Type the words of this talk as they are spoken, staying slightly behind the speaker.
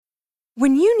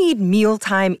When you need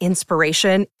mealtime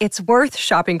inspiration, it's worth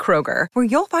shopping Kroger, where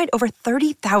you'll find over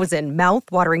 30,000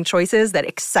 mouth-watering choices that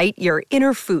excite your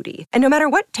inner foodie. And no matter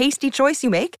what tasty choice you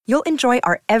make, you'll enjoy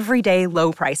our everyday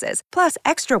low prices, plus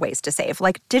extra ways to save,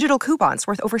 like digital coupons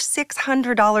worth over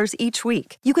 $600 each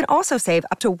week. You can also save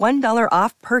up to $1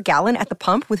 off per gallon at the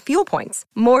pump with fuel points.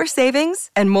 More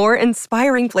savings and more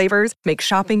inspiring flavors make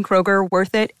shopping Kroger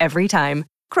worth it every time.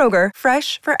 Kroger,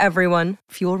 fresh for everyone.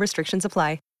 Fuel restrictions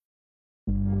apply.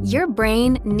 Your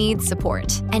brain needs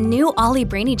support, and new Ollie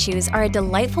Brainy Chews are a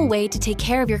delightful way to take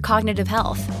care of your cognitive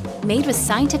health. Made with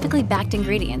scientifically backed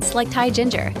ingredients like Thai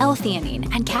ginger,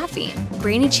 L-theanine, and caffeine,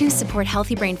 Brainy Chews support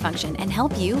healthy brain function and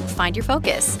help you find your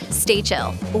focus, stay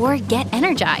chill, or get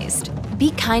energized.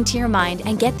 Be kind to your mind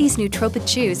and get these nootropic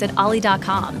chews at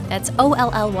ollie.com. That's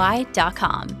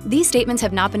OLLY.com. These statements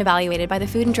have not been evaluated by the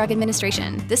Food and Drug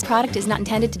Administration. This product is not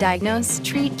intended to diagnose,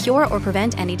 treat, cure, or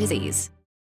prevent any disease.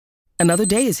 Another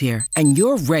day is here, and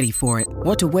you're ready for it.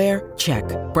 What to wear? Check.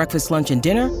 Breakfast, lunch, and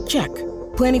dinner? Check.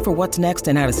 Planning for what's next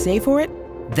and how to save for it?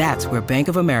 That's where Bank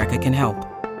of America can help.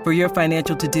 For your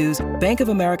financial to-dos, Bank of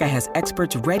America has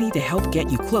experts ready to help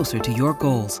get you closer to your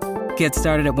goals. Get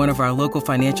started at one of our local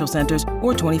financial centers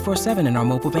or 24/7 in our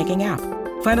mobile banking app.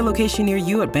 Find a location near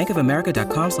you at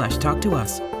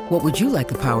bankofamerica.com/talktous. What would you like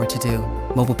the power to do?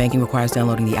 Mobile banking requires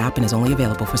downloading the app and is only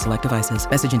available for select devices.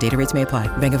 Message and data rates may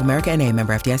apply. Bank of America N.A.,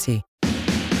 member FDIC.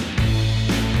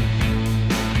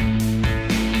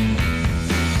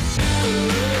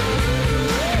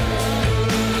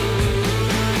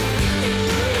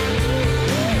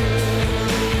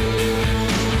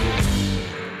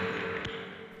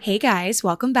 Hey guys,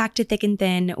 welcome back to Thick and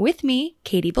Thin with me,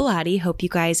 Katie Bellotti. Hope you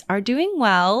guys are doing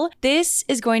well. This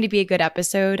is going to be a good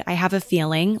episode. I have a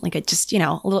feeling, like a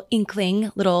little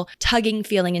inkling, little tugging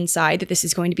feeling inside that this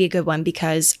is going to be a good one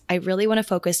because I really want to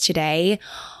focus today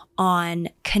on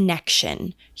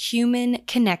connection, human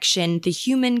connection, the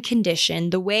human condition,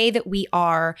 the way that we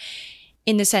are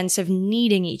in the sense of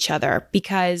needing each other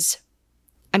because,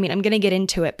 I'm going to get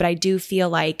into it, but I do feel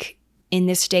like in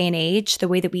this day and age, the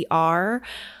way that we are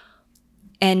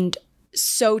and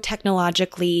so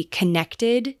technologically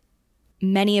connected,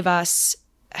 many of us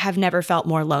have never felt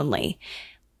more lonely.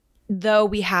 Though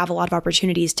we have a lot of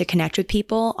opportunities to connect with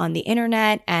people on the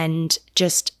internet and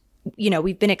just,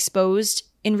 we've been exposed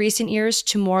in recent years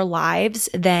to more lives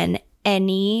than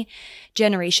any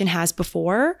generation has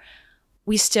before,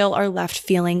 we still are left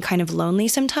feeling kind of lonely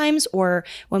sometimes, or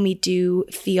when we do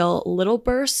feel little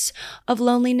bursts of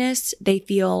loneliness, they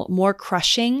feel more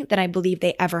crushing than I believe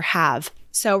they ever have.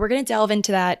 So we're going to delve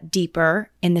into that deeper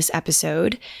in this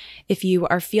episode. If you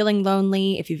are feeling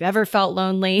lonely, if you've ever felt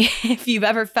lonely, if you've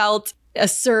ever felt a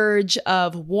surge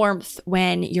of warmth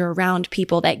when you're around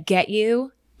people that get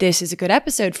you, this is a good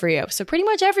episode for you. So pretty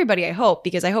much everybody, I hope,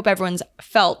 because I hope everyone's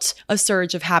felt a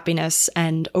surge of happiness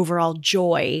and overall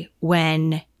joy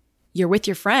when you're with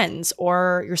your friends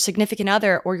or your significant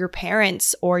other or your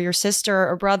parents or your sister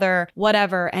or brother,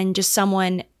 whatever, and just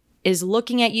someone is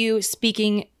looking at you,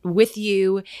 speaking with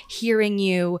you, hearing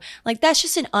you. Like that's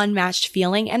just an unmatched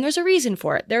feeling. And there's a reason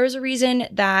for it. There is a reason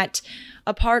that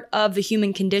a part of the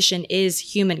human condition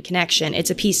is human connection.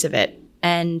 It's a piece of it.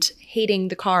 And hating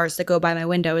the cars that go by my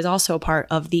window is also a part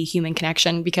of the human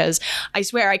connection because I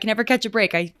swear I can never catch a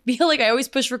break. I feel like I always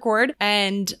push record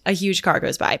and a huge car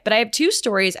goes by. But I have two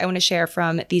stories I want to share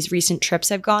from these recent trips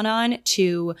I've gone on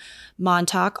to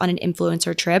Montauk on an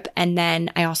influencer trip. And then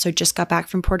I also just got back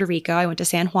from Puerto Rico. I went to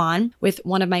San Juan with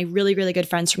one of my really, really good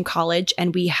friends from college.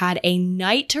 And we had a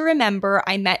night to remember.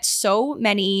 I met so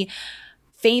many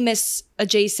famous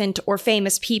adjacent or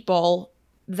famous people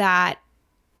that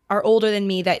are older than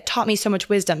me that taught me so much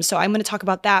wisdom. So I'm going to talk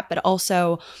about that, but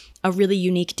also a really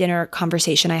unique dinner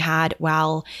conversation I had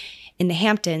while in the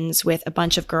Hamptons with a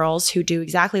bunch of girls who do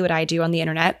exactly what I do on the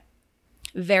internet.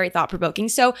 Very thought-provoking.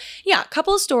 So yeah, a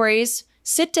couple of stories.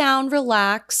 Sit down,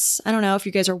 relax. I don't know if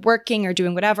you guys are working or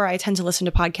doing whatever. I tend to listen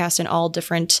to podcasts in all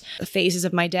different phases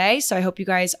of my day. So I hope you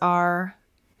guys are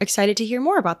excited to hear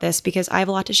more about this because I have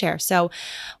a lot to share. So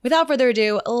without further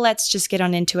ado, let's just get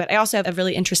on into it. I also have a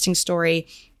really interesting story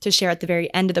to share at the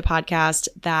very end of the podcast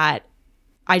that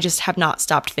I just have not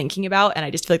stopped thinking about. And I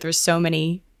just feel like there's so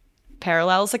many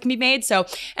parallels that can be made. So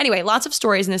anyway, lots of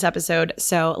stories in this episode.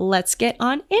 So let's get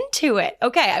on into it.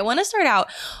 Okay, I want to start out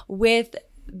with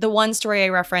the one story I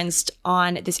referenced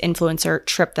on this influencer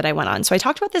trip that I went on. So I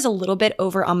talked about this a little bit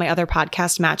over on my other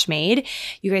podcast, Match Made.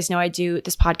 You guys know I do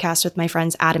this podcast with my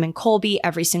friends Adam and Colby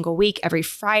every single week, every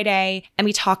Friday. And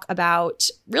we talk about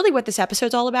really what this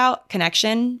episode's all about,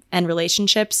 connection and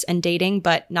relationships and dating,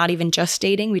 but not even just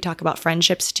dating. We talk about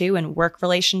friendships too and work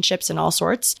relationships and all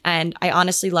sorts. And I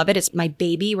honestly love it. It's my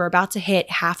baby. We're about to hit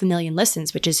 500,000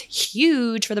 listens, which is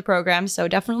huge for the program. So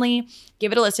definitely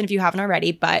give it a listen if you haven't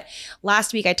already. But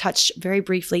last week I touched very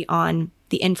briefly on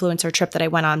the influencer trip that I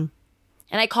went on.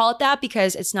 And I call it that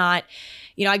because it's not,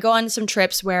 I go on some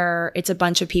trips where it's a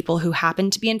bunch of people who happen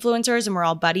to be influencers and we're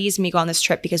all buddies and we go on this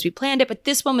trip because we planned it. But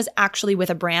this one was actually with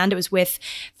a brand. It was with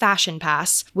Fashion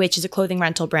Pass, which is a clothing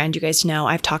rental brand you guys know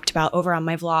I've talked about over on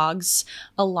my vlogs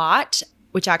a lot,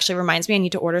 which actually reminds me I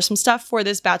need to order some stuff for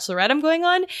this bachelorette I'm going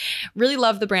on. Really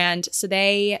love the brand. So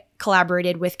they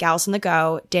collaborated with Gals on the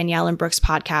Go, Danielle and Brooke's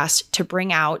podcast, to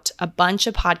bring out a bunch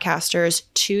of podcasters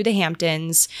to the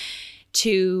Hamptons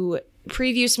to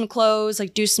preview some clothes,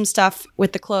 like do some stuff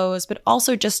with the clothes, but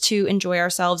also just to enjoy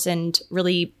ourselves and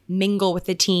really mingle with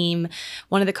the team.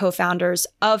 One of the co-founders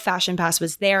of Fashion Pass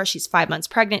was there. She's 5 months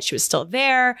pregnant. She was still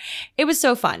there. It was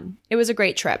so fun. It was a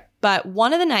great trip. But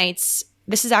one of the nights,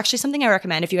 this is actually something I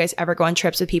recommend if you guys ever go on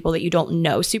trips with people that you don't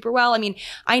know super well. I mean,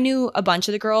 I knew a bunch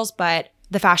of the girls, but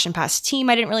the Fashion Pass team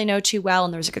I didn't really know too well.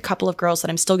 And there was like a couple of girls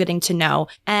that I'm still getting to know.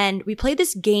 And we played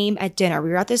this game at dinner. We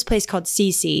were at this place called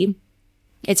CC.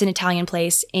 It's an Italian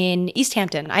place in East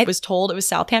Hampton. I was told it was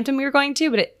Southampton we were going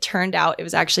to, but it turned out it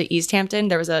was actually East Hampton.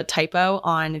 There was a typo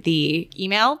on the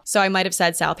email. So I might have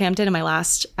said Southampton in my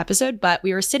last episode, but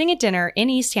we were sitting at dinner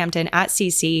in East Hampton at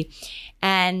CC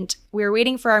and we were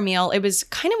waiting for our meal. It was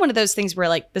kind of one of those things where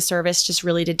like the service just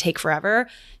really did take forever.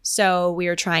 So we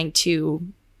were trying to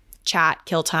chat,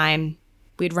 kill time.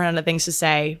 We'd run out of things to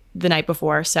say the night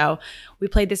before. So we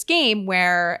played this game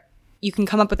where you can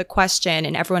come up with a question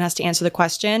and everyone has to answer the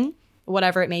question,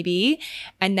 whatever it may be.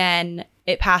 And then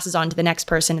it passes on to the next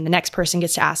person and the next person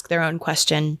gets to ask their own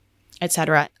question,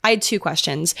 etc. I had 2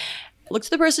 questions. Look to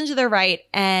the person to their right.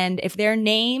 And if their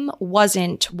name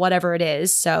wasn't whatever it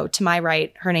is, so to my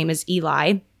right, her name is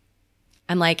Eli.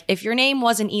 I'm like, if your name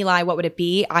wasn't Eli, what would it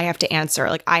be? I have to answer.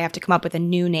 Like, I have to come up with a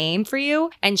new name for you.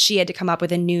 And she had to come up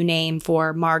with a new name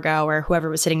for Margot or whoever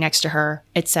was sitting next to her,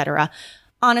 etc.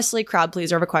 Honestly, crowd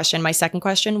pleaser of a question. My second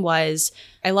question was,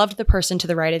 I loved the person to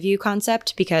the right of you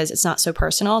concept because it's not so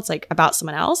personal. It's like about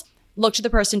someone else. Look to the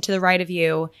person to the right of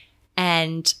you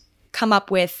and come up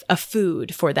with a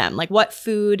food for them. Like what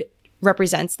food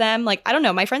represents them? Like, I don't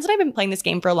know. My friends and I have been playing this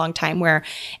game for a long time where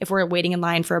if we're waiting in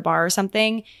line for a bar or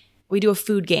something, we do a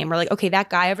food game. We're like, okay, that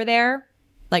guy over there,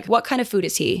 like what kind of food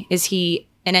is he? Is he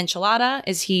an enchilada?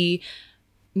 Is he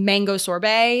mango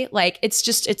sorbet? Like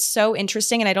it's so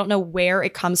interesting and I don't know where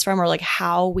it comes from or like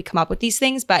how we come up with these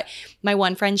things, but my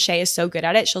one friend Shay is so good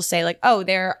at it. She'll say like, oh,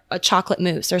 they're a chocolate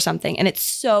mousse or something, and it's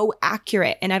so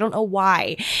accurate and I don't know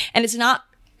why. And it's not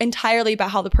entirely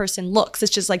about how the person looks.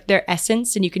 It's just like their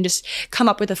essence, and you can just come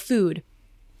up with a food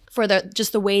for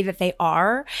just the way that they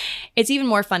are. It's even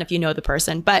more fun if you know the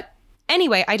person. But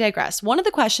anyway, I digress. One of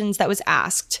the questions that was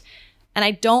asked, and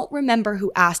I don't remember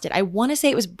who asked it. I want to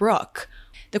say it was Brooke.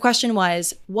 The question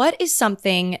was, what is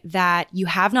something that you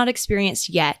have not experienced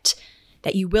yet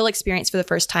that you will experience for the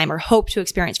first time or hope to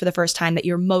experience for the first time that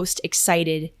you're most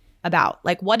excited about?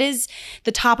 Like, what is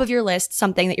the top of your list,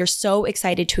 something that you're so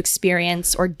excited to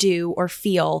experience or do or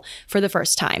feel for the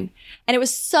first time? And it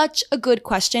was such a good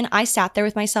question. I sat there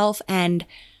with myself and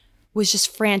was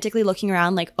just frantically looking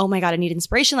around like, oh my God, I need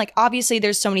inspiration. Like, obviously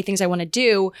there's so many things I want to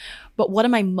do, but what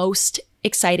am I most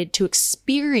excited to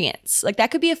experience? Like,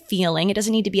 that could be a feeling. It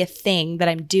doesn't need to be a thing that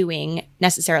I'm doing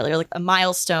necessarily or like a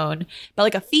milestone, but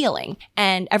like a feeling.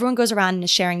 And everyone goes around and is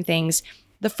sharing things.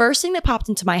 The first thing that popped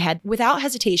into my head without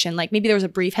hesitation, like maybe there was a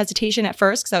brief hesitation at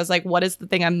first because I was like, what is the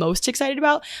thing I'm most excited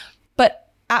about? But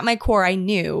at my core, I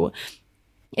knew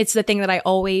it's the thing that I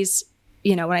always,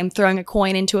 when I'm throwing a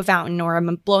coin into a fountain or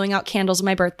I'm blowing out candles on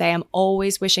my birthday, I'm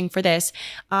always wishing for this.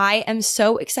 I am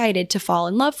so excited to fall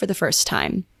in love for the first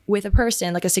time with a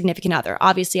person, like a significant other.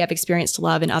 Obviously, I've experienced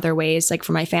love in other ways, like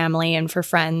for my family and for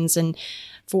friends and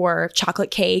for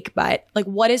chocolate cake. But like,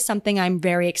 what is something I'm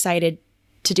very excited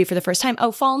to do for the first time?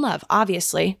 Oh, fall in love,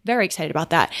 obviously. Very excited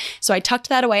about that. So I tucked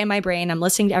that away in my brain. I'm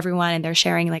listening to everyone and they're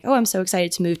sharing like, oh, I'm so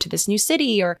excited to move to this new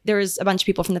city. Or there was a bunch of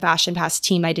people from the Fashion Pass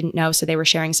team I didn't know. So they were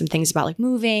sharing some things about like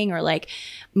moving or like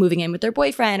moving in with their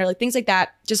boyfriend or like things like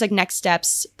that. Just like next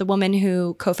steps. The woman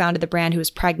who co-founded the brand who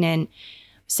was pregnant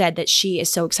said that she is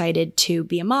so excited to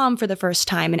be a mom for the first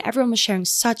time. And everyone was sharing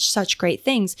such great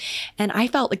things. And I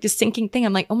felt like this sinking thing.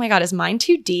 I'm like, oh my God, is mine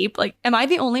too deep? Like, am I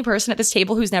the only person at this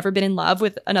table who's never been in love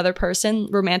with another person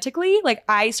romantically? Like,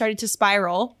 I started to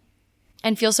spiral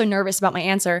and feel so nervous about my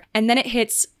answer. And then it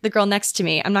hits the girl next to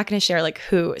me. I'm not going to share like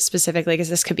who specifically, because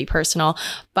this could be personal,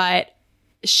 but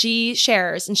she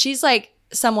shares, and she's like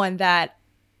someone that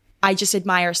I just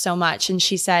admire so much. And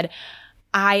she said,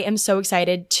 I am so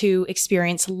excited to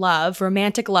experience love,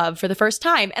 romantic love for the first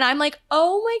time. And I'm like,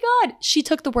 oh my God, she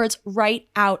took the words right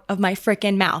out of my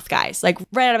freaking mouth, guys, like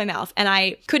right out of my mouth. And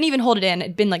I couldn't even hold it in.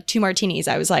 It'd been like 2 martinis.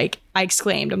 I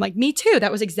exclaimed, I'm like, me too.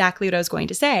 That was exactly what I was going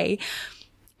to say.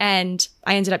 And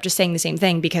I ended up just saying the same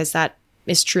thing because that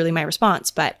is truly my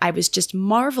response. But I was just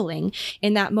marveling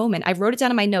in that moment. I wrote it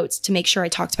down in my notes to make sure I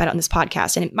talked about it on this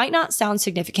podcast. And it might not sound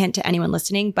significant to anyone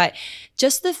listening, but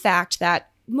just the fact that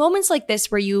moments like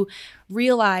this where you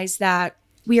realize that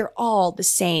we are all the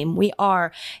same.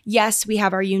 Yes, we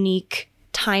have our unique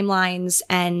timelines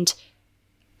and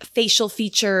facial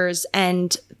features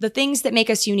and the things that make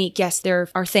us unique. Yes, there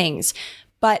are things.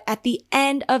 But at the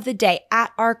end of the day,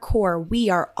 at our core, we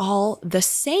are all the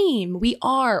same. We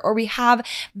have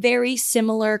very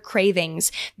similar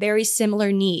cravings, very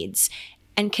similar needs,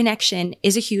 and connection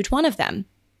is a huge one of them.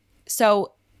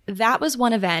 So that was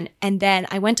one event. And then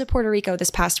I went to Puerto Rico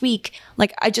this past week.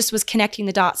 Like, I just was connecting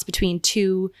the dots between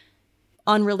 2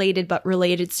 unrelated but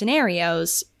related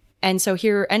scenarios. And so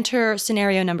here, enter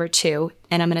scenario number 2,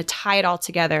 and I'm going to tie it all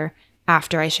together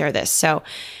after I share this. So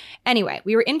anyway,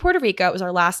 we were in Puerto Rico. It was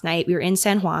our last night. We were in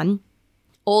San Juan,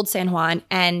 old San Juan,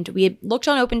 and we had looked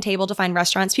on OpenTable to find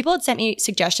restaurants. People had sent me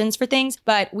suggestions for things,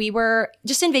 but we were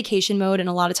just in vacation mode. And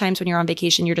a lot of times when you're on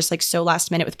vacation, you're just like so last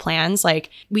minute with plans.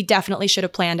 Like, we definitely should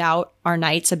have planned out our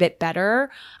nights a bit better.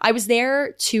 I was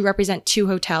there to represent 2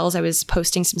 hotels. I was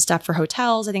posting some stuff for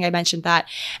hotels. I think I mentioned that.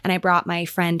 And I brought my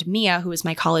friend Mia, who was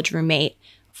my college roommate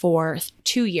for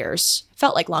 2 years.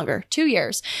 Felt like longer, 2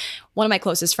 years. One of my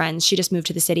closest friends, she just moved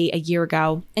to the city a year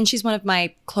ago, and she's one of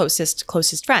my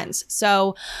closest friends.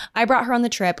 So I brought her on the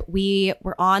trip. We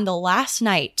were on the last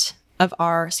night of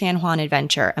our San Juan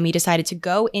adventure, and we decided to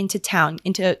go into town,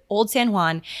 into old San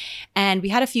Juan, and we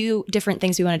had a few different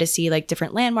things we wanted to see, like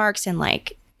different landmarks and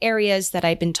like areas that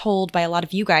I've been told by a lot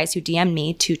of you guys who DM'd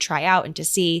me to try out and to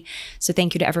see. So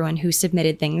thank you to everyone who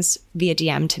submitted things via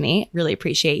DM to me. Really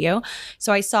appreciate you.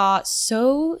 So I saw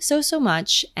so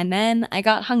much, and then I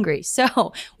got hungry.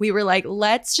 So we were like,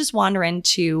 let's just wander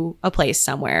into a place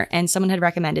somewhere. And someone had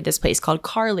recommended this place called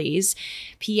Carly's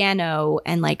Piano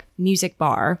and like Music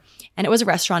Bar. And it was a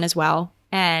restaurant as well.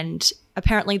 And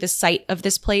apparently the site of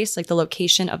this place, like the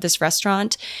location of this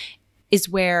restaurant, is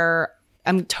where,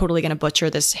 I'm totally going to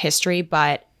butcher this history,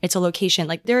 but it's a location.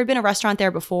 Like, there had been a restaurant there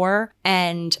before,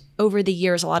 and over the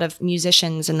years, a lot of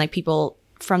musicians and like people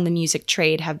from the music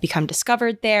trade have become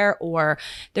discovered there, or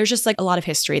there's just like a lot of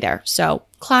history there. So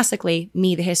classically,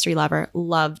 me, the history lover,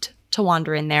 loved to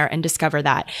wander in there and discover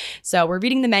that. So we're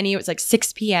reading the menu. It's like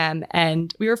 6 p.m.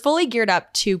 and we were fully geared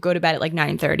up to go to bed at like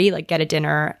 9:30, like get a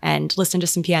dinner and listen to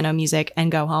some piano music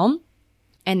and go home.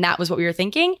 And that was what we were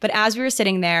thinking. But as we were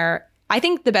sitting there, I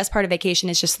think the best part of vacation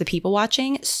is just the people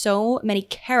watching. So many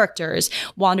characters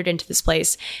wandered into this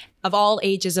place of all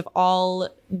ages, of all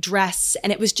dress.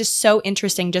 And it was just so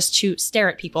interesting just to stare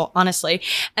at people, honestly,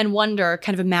 and wonder,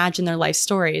 kind of imagine their life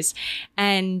stories.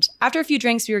 And after a few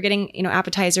drinks, we were getting,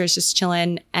 appetizers, just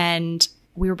chilling. And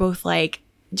we were both like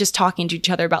just talking to each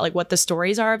other about like what the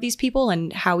stories are of these people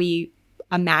and how we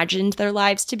imagined their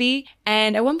lives to be.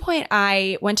 And at one point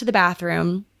I went to the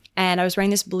bathroom, and I was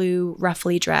wearing this blue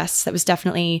ruffly dress that was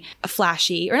definitely a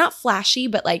flashy, or not flashy,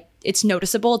 but like it's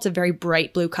noticeable. It's a very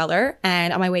bright blue color.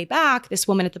 And on my way back, this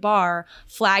woman at the bar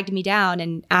flagged me down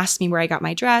and asked me where I got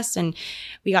my dress. And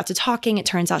we got to talking. It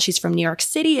turns out she's from New York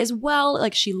City as well.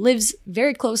 Like, she lives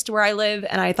very close to where I live.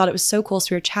 And I thought it was so cool.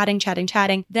 So we were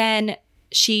chatting. Then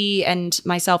she and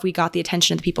myself, we got the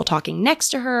attention of the people talking next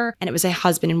to her. And it was a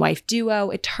husband and wife duo.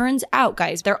 It turns out,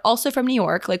 guys, they're also from New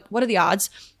York. Like, what are the odds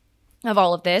of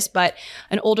all of this? But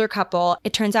an older couple,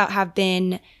 it turns out, have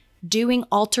been doing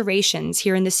alterations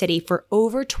here in the city for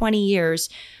over 20 years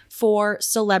for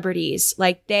celebrities.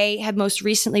 Like, they had most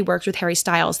recently worked with Harry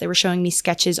Styles. They were showing me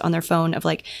sketches on their phone of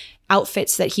like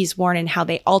outfits that he's worn and how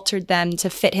they altered them to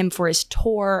fit him for his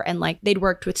tour. And like, they'd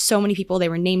worked with so many people. They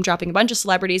were name dropping a bunch of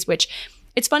celebrities, which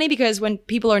it's funny because when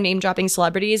people are name dropping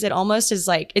celebrities, it almost is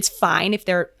like, it's fine if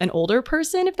they're an older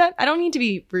person. I don't need to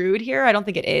be rude here. I don't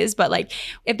think it is, but like,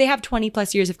 if they have 20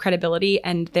 plus years of credibility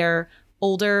and they're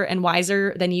older and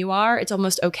wiser than you are, it's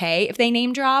almost okay if they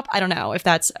name drop. I don't know if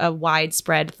that's a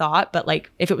widespread thought, but like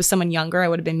if it was someone younger, I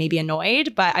would have been maybe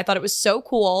annoyed, but I thought it was so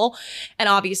cool. And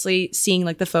obviously seeing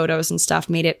like the photos and stuff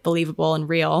made it believable and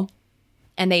real.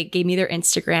 And they gave me their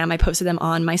Instagram. I posted them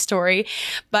on my story,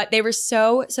 but they were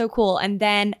so, so cool. And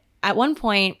then at one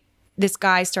point, this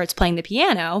guy starts playing the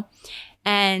piano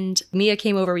and Mia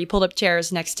came over. We pulled up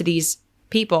chairs next to these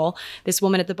people, this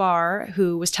woman at the bar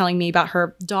who was telling me about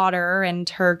her daughter and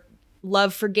her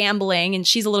love for gambling. And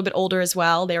she's a little bit older as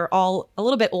well. They were all a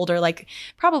little bit older, like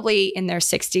probably in their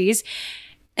 60s.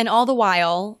 And all the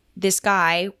while, this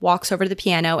guy walks over to the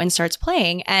piano and starts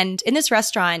playing. And in this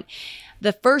restaurant,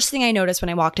 the first thing I noticed when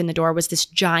I walked in the door was this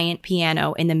giant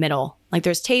piano in the middle. Like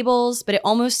there's tables, but it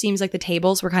almost seems like the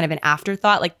tables were kind of an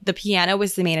afterthought. Like the piano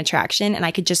was the main attraction. And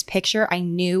I could just picture, I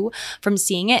knew from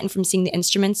seeing it and from seeing the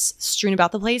instruments strewn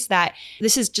about the place that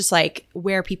this is just like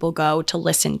where people go to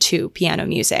listen to piano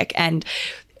music. And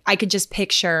I could just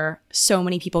picture so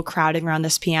many people crowding around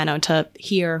this piano to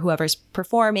hear whoever's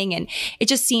performing. And it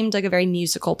just seemed like a very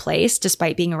musical place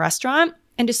despite being a restaurant.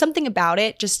 And just something about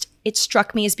it, it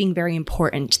struck me as being very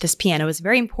important. This piano is a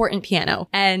very important piano.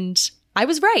 And I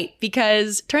was right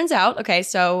because turns out, okay,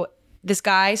 so this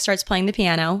guy starts playing the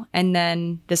piano and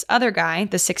then this other guy,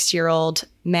 the 60-year-old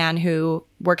man who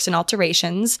works in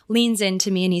alterations, leans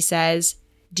into me and he says,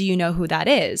 "Do you know who that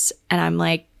is?" And I'm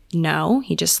like, "No,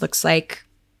 he just looks like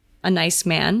a nice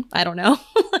man." I don't know.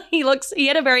 He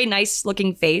had a very nice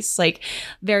looking face, like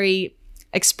very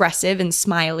expressive and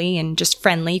smiley and just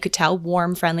friendly. You could tell,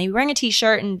 warm, friendly, wearing a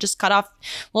t-shirt and just cut off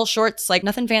little shorts, like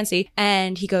nothing fancy.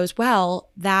 And he goes, "Well,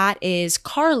 that is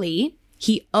Carly.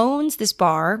 He owns this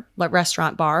bar, like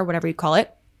restaurant bar, whatever you call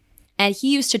it. And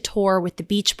he used to tour with the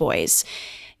Beach Boys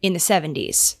in the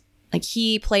 70s. Like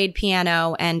he played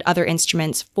piano and other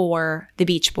instruments for the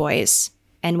Beach Boys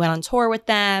and went on tour with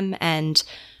them and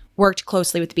worked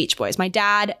closely with the Beach Boys. My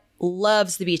dad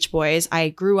loves the Beach Boys. I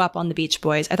grew up on the Beach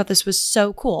Boys. I thought this was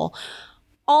so cool.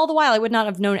 All the while, I would not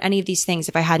have known any of these things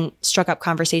if I hadn't struck up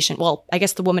conversation. Well, I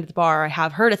guess the woman at the bar, I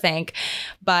have her to thank,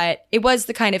 but it was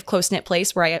the kind of close-knit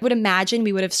place where I would imagine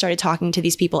we would have started talking to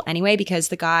these people anyway, because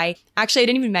the guy, actually, I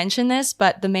didn't even mention this,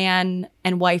 but the man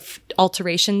and wife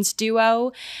alterations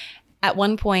duo, at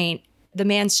one point, the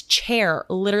man's chair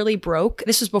literally broke.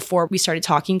 This was before we started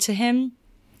talking to him.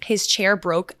 His chair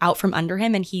broke out from under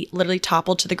him and he literally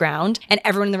toppled to the ground and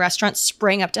everyone in the restaurant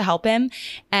sprang up to help him.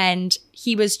 And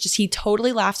he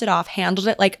totally laughed it off, handled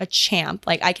it like a champ.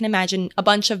 Like I can imagine a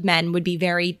bunch of men would be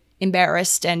very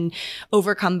embarrassed and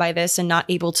overcome by this and not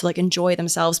able to like enjoy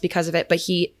themselves because of it. But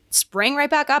he sprang right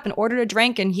back up and ordered a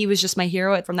drink and he was just my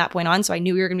hero from that point on. So I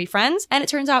knew we were going to be friends. And it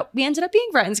turns out we ended up being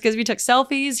friends because we took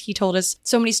selfies. He told us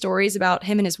so many stories about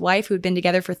him and his wife who had been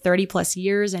together for 30 plus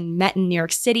years and met in New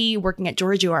York City working at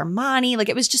Giorgio Armani. Like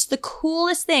it was just the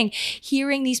coolest thing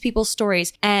hearing these people's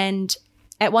stories. And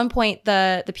at one point,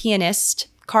 the pianist,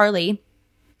 Carly,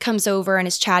 comes over and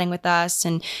is chatting with us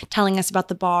and telling us about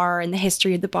the bar and the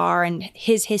history of the bar and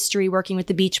his history working with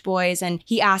the Beach Boys. And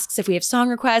he asks if we have song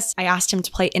requests. I asked him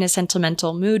to play In a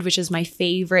Sentimental Mood, which is my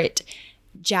favorite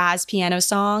jazz piano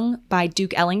song by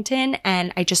Duke Ellington.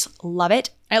 And I just love it.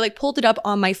 I like pulled it up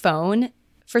on my phone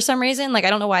for some reason. Like,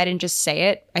 I don't know why I didn't just say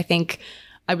it. I think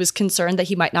I was concerned that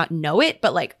he might not know it,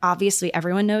 but like obviously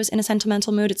everyone knows In a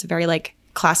Sentimental Mood. It's a very like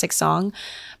classic song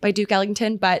by Duke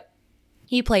Ellington, but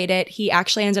he played it. He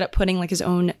actually ended up putting like his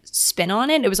own spin on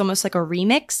it. It was almost like a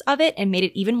remix of it and made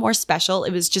it even more special.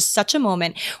 It was just such a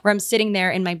moment where I'm sitting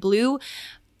there in my blue,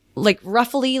 like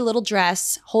ruffly little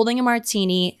dress, holding a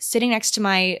martini, sitting next to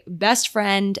my best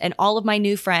friend and all of my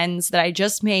new friends that I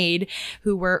just made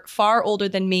who were far older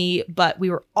than me, but we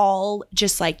were all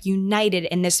just like united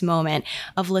in this moment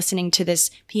of listening to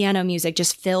this piano music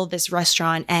just fill this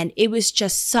restaurant. And it was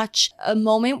just such a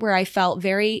moment where I felt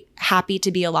very happy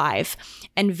to be alive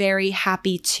and very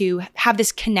happy to have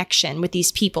this connection with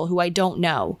these people who I don't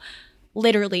know,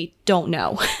 literally don't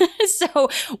know. So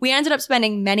we ended up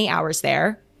spending many hours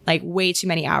there. Like way too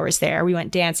many hours there. We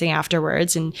went dancing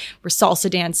afterwards and we're salsa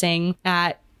dancing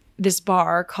at this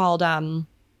bar called,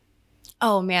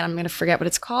 oh man, I'm going to forget what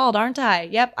it's called, aren't I?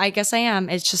 Yep, I guess I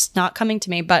am. It's just not coming to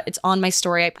me, but it's on my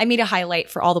story. I made a highlight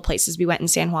for all the places we went in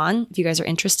San Juan, if you guys are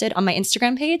interested, on my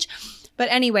Instagram page. But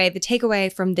anyway, the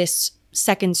takeaway from this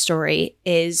second story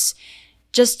is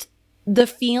just the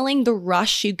feeling, the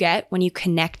rush you get when you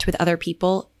connect with other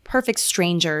people, perfect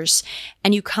strangers,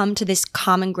 and you come to this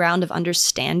common ground of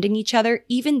understanding each other,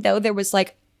 even though there was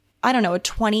like, I don't know, a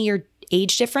 20-year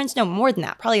age difference. No, more than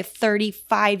that, probably a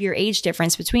 35-year age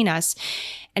difference between us.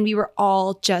 And we were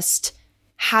all just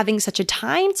having such a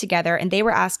time together, and they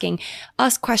were asking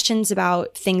us questions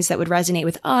about things that would resonate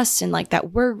with us and like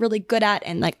that we're really good at.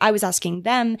 And like I was asking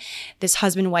them, this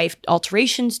husband-wife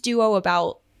alterations duo,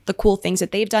 about the cool things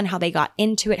that they've done, how they got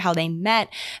into it, how they met,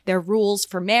 their rules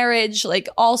for marriage, like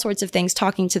all sorts of things,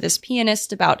 talking to this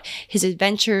pianist about his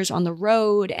adventures on the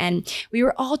road. And we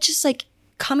were all just like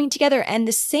coming together, and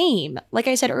the same, like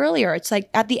I said earlier, it's like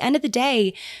at the end of the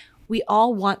day, we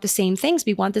all want the same things.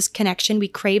 We want this connection. We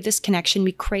crave this connection.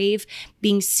 We crave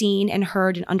being seen and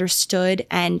heard and understood.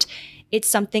 And it's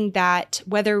something that,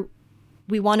 whether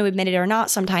we want to admit it or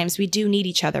not, sometimes we do need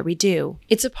each other. We do.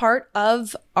 It's a part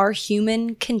of our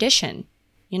human condition.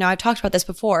 You know, I've talked about this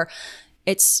before.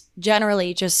 It's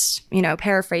generally just, you know,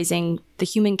 paraphrasing the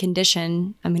human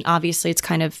condition. I mean, obviously it's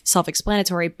kind of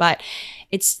self-explanatory, but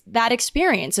it's that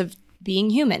experience of being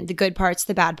human, the good parts,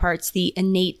 the bad parts, the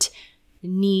innate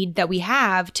need that we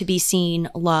have to be seen,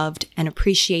 loved, and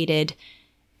appreciated.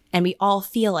 And we all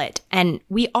feel it. And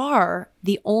we are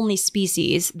the only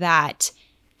species that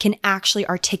can actually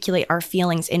articulate our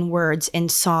feelings in words, in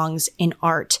songs, in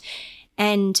art.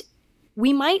 And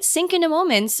we might sink into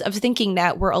moments of thinking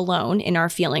that we're alone in our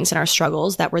feelings and our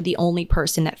struggles, that we're the only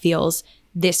person that feels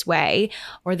this way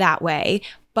or that way.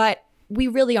 But we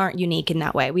really aren't unique in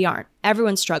that way. We aren't.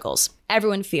 Everyone struggles.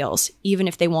 Everyone feels, even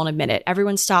if they won't admit it.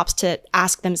 Everyone stops to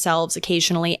ask themselves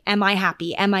occasionally, am I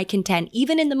happy? Am I content?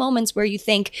 Even in the moments where you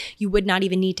think you would not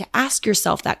even need to ask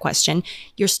yourself that question,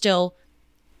 you're still,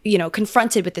 you know,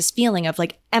 confronted with this feeling of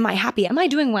like, am I happy? Am I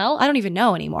doing well? I don't even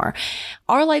know anymore.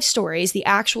 Our life stories, the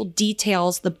actual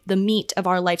details, the meat of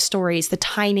our life stories, the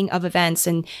timing of events,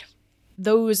 and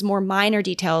those more minor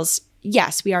details,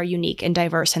 yes, we are unique and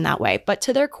diverse in that way. But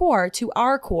to their core, to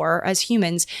our core as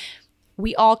humans,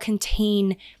 we all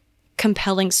contain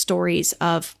compelling stories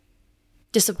of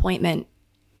disappointment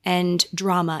and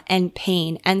drama and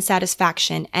pain and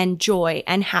satisfaction and joy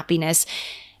and happiness.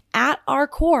 At our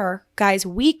core, guys,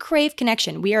 we crave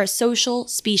connection. We are a social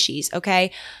species,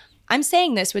 okay? I'm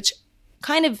saying this, which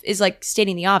kind of is like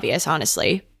stating the obvious,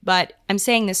 honestly, but I'm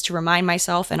saying this to remind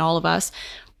myself and all of us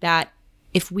that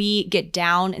if we get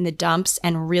down in the dumps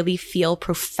and really feel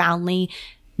profoundly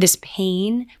this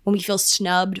pain, when we feel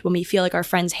snubbed, when we feel like our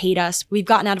friends hate us, we've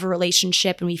gotten out of a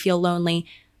relationship and we feel lonely,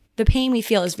 the pain we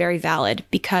feel is very valid,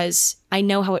 because I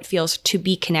know how it feels to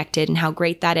be connected and how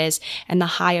great that is and the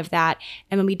high of that.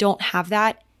 And when we don't have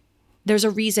that, there's a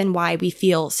reason why we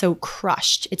feel so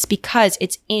crushed. It's because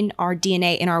it's in our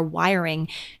DNA, in our wiring,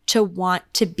 to want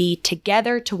to be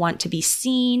together, to want to be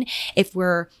seen. If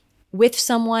we're with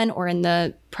someone or in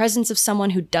the presence of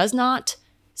someone who does not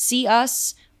see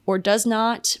us or does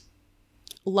not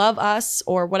love us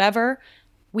or whatever,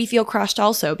 we feel crushed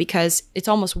also, because it's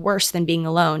almost worse than being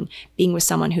alone, being with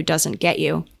someone who doesn't get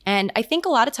you. And I think a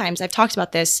lot of times I've talked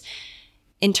about this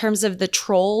in terms of the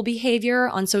troll behavior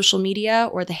on social media,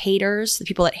 or the haters, the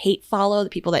people that hate follow, the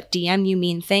people that DM you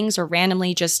mean things or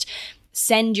randomly just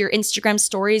send your Instagram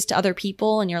stories to other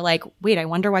people, and you're like, wait, I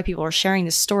wonder why people are sharing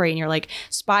this story, and you're like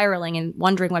spiraling and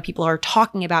wondering why people are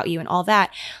talking about you and all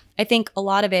that. I think a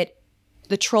lot of it,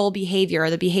 the troll behavior,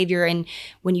 the behavior in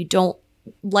when you don't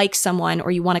like someone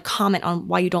or you want to comment on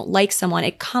why you don't like someone,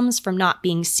 it comes from not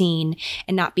being seen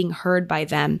and not being heard by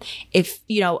them. If,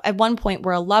 you know, at one point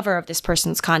we're a lover of this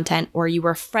person's content, or you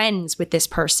were friends with this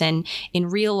person in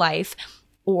real life,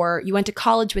 or you went to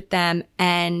college with them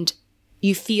and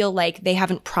you feel like they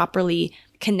haven't properly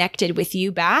connected with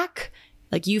you back,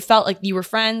 like you felt like you were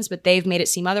friends, but they've made it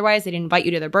seem otherwise. They didn't invite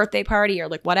you to their birthday party or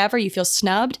like whatever, you feel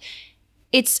snubbed.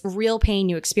 It's real pain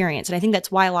you experience. And I think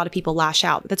that's why a lot of people lash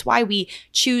out. That's why we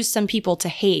choose some people to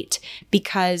hate,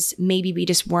 because maybe we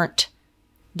just weren't,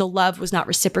 the love was not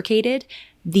reciprocated,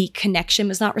 the connection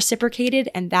was not reciprocated.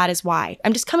 And that is why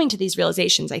I'm just coming to these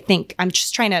realizations. I think I'm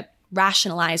just trying to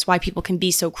rationalize why people can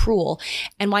be so cruel,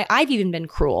 and why I've even been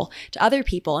cruel to other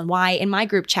people, and why in my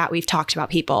group chat we've talked about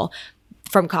people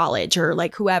from college or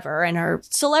like whoever, and are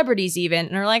celebrities even,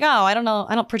 and are like, oh, I don't know,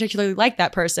 I don't particularly like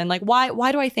that person. Like,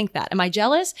 why do I think that? Am I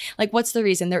jealous? Like, what's the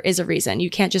reason? There is a reason. You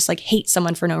can't just like hate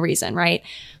someone for no reason, right?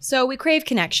 So we crave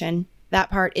connection. That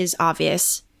part is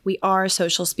obvious. We are a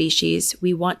social species.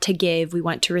 We want to give, we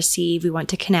want to receive, we want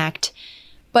to connect.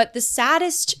 But the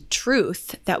saddest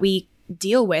truth that we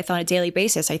deal with on a daily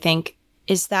basis, I think,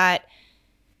 is that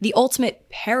the ultimate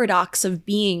paradox of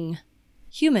being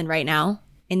human right now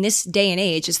in this day and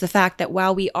age is the fact that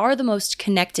while we are the most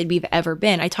connected we've ever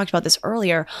been, I talked about this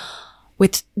earlier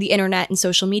with the internet and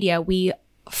social media, we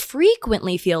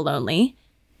frequently feel lonely,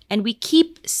 and we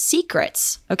keep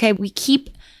secrets, okay? We keep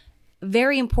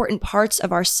very important parts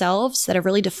of ourselves that have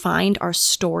really defined our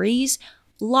stories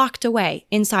locked away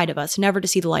inside of us, never to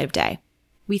see the light of day.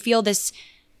 we feel this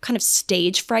kind of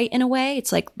stage fright in a way.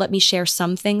 It's like, let me share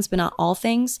some things, but not all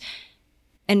things.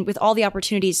 And with all the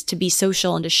opportunities to be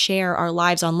social and to share our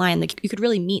lives online, like you could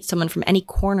really meet someone from any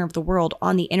corner of the world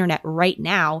on the internet right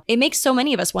now. It makes so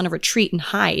many of us want to retreat and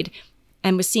hide.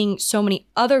 And with seeing so many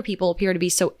other people appear to be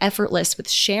so effortless with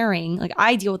sharing, like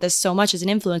I deal with this so much as an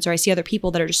influencer. I see other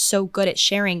people that are just so good at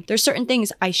sharing. There's certain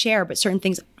things I share, but certain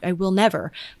things I will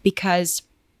never, because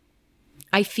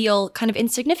I feel kind of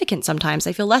insignificant sometimes.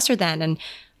 I feel lesser than and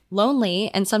lonely.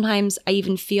 And sometimes I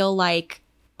even feel like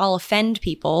I'll offend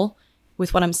people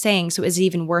with what I'm saying. So is it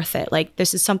even worth it? Like,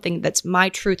 this is something that's my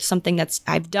truth, something that's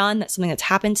I've done, that's something that's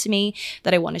happened to me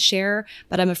that I want to share.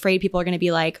 But I'm afraid people are going to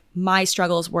be like, my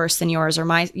struggle is worse than yours, or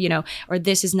my, or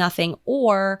this is nothing,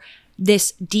 or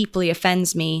this deeply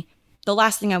offends me. The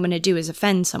last thing I want to do is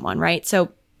offend someone, right?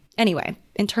 So anyway,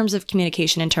 in terms of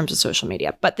communication, in terms of social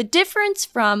media. But the difference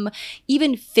from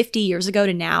even 50 years ago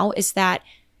to now is that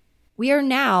we are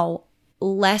now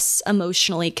less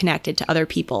emotionally connected to other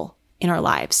people in our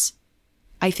lives.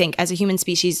 I think as a human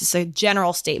species, it's a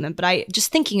general statement, but I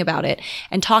just thinking about it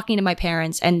and talking to my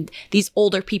parents and these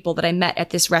older people that I met at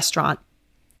this restaurant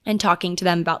and talking to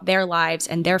them about their lives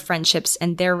and their friendships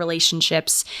and their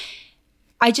relationships,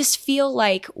 I just feel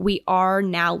like we are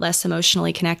now less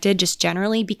emotionally connected just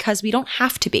generally because we don't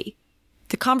have to be.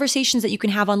 The conversations that you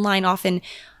can have online often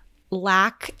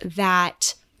lack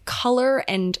that color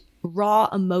and raw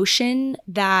emotion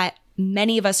that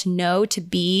many of us know to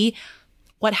be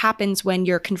what happens when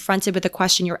you're confronted with a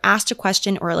question, you're asked a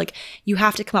question, or like you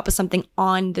have to come up with something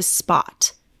on the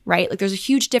spot, right? Like there's a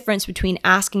huge difference between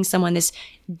asking someone this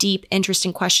deep,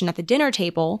 interesting question at the dinner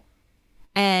table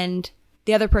and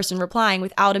the other person replying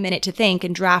without a minute to think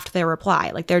and draft their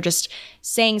reply. Like they're just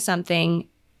saying something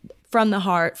from the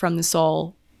heart, from the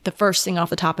soul, the first thing off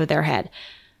the top of their head.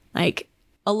 Like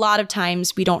a lot of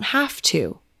times we don't have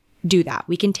to do that.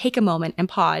 We can take a moment and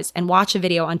pause and watch a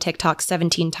video on TikTok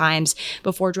 17 times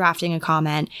before drafting a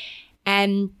comment.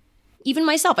 And even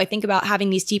myself, I think about having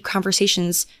these deep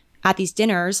conversations at these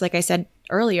dinners, like I said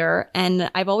earlier, and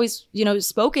I've always,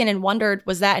 spoken and wondered,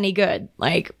 was that any good?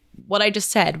 Like what I just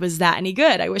said, was that any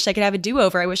good? I wish I could have a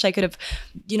do-over. I wish I could have,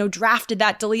 drafted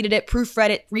that, deleted it,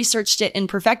 proofread it, researched it, and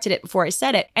perfected it before I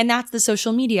said it. And that's the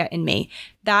social media in me.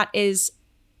 That is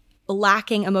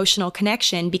lacking emotional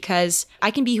connection because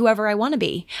I can be whoever I want to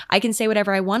be. I can say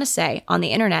whatever I want to say on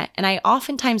the internet. And I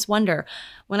oftentimes wonder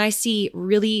when I see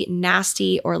really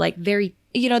nasty or like very,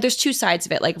 there's two sides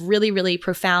of it, like really, really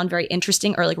profound, very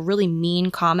interesting, or like really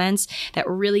mean comments that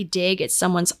really dig at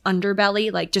someone's underbelly,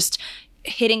 like just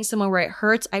hitting someone where it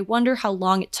hurts. I wonder how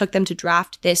long it took them to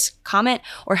draft this comment,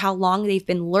 or how long they've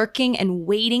been lurking and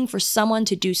waiting for someone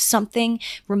to do something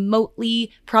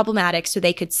remotely problematic so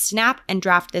they could snap and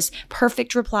draft this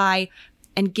perfect reply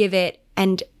and give it.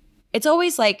 And it's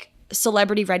always like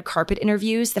celebrity red carpet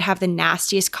interviews that have the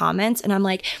nastiest comments. And I'm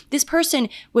like, this person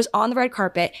was on the red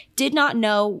carpet, did not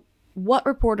know what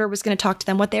reporter was going to talk to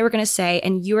them, what they were going to say,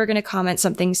 and you are going to comment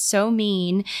something so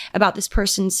mean about this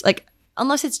person's, like,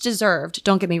 unless it's deserved,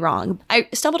 don't get me wrong. I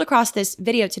stumbled across this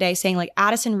video today saying like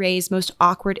Addison Rae's most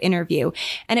awkward interview.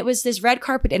 And it was this red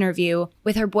carpet interview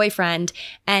with her boyfriend.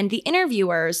 And the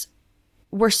interviewers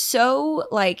were so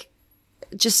like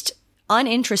just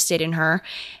uninterested in her.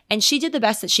 And she did the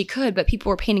best that she could, but people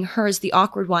were painting her as the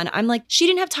awkward one. I'm like, she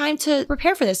didn't have time to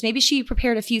prepare for this. Maybe she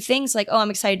prepared a few things like, oh, I'm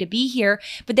excited to be here.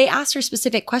 But they asked her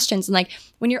specific questions. And like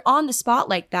when you're on the spot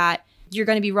like that, you're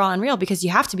going to be raw and real because you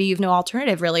have to be. You have no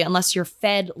alternative really, unless you're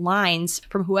fed lines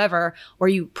from whoever, or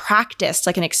you practiced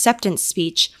like an acceptance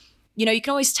speech. You can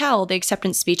always tell the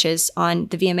acceptance speeches on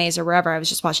the VMAs or wherever. I was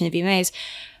just watching the VMAs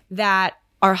that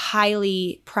are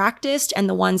highly practiced and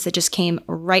the ones that just came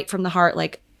right from the heart,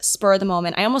 like spur of the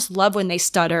moment. I almost love when they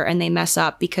stutter and they mess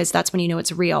up because that's when you know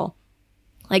it's real.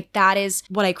 Like that is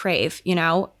what I crave,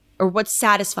 or what's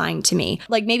satisfying to me.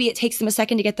 Like maybe it takes them a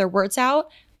second to get their words out,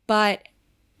 but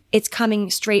it's coming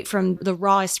straight from the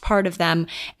rawest part of them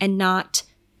and not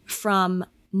from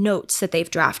notes that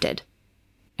they've drafted.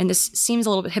 And this seems a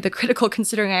little bit hypocritical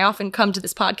considering I often come to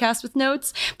this podcast with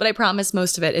notes, but I promise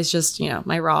most of it is just,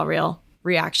 my raw, real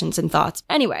reactions and thoughts.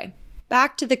 Anyway,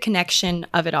 back to the connection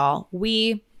of it all.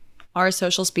 We are a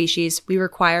social species. We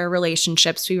require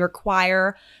relationships. We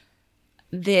require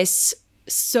this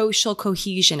social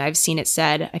cohesion. I've seen it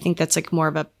said. I think that's like more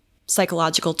of a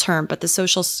psychological term, but the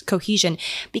social cohesion,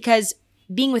 because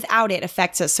being without it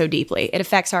affects us so deeply. It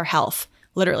affects our health,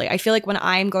 literally. I feel like when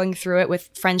I'm going through it with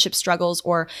friendship struggles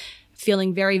or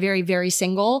feeling very, very, very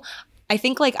single, I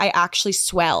think like I actually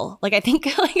swell. Like I think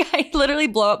like I literally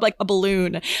blow up like a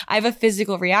balloon. I have a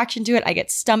physical reaction to it. I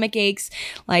get stomach aches.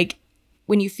 Like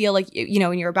when you feel like,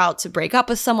 when you're about to break up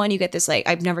with someone, you get this like,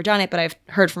 I've never done it, but I've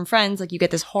heard from friends, like you get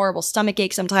this horrible stomach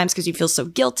ache sometimes because you feel so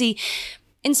guilty.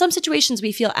 In some situations,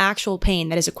 we feel actual pain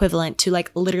that is equivalent to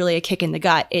like literally a kick in the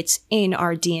gut. It's in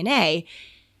our DNA.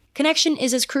 Connection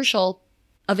is as crucial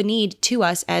of a need to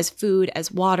us as food,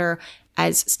 as water,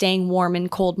 as staying warm in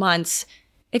cold months.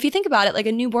 If you think about it, like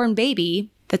a newborn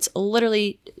baby that's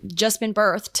literally just been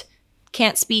birthed,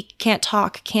 can't speak, can't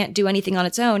talk, can't do anything on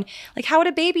its own. Like how would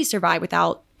a baby survive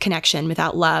without connection,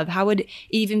 without love? How would it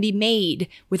even be made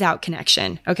without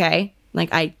connection? Okay, like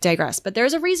I digress. But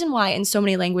there's a reason why in so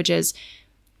many languages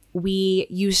we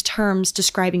use terms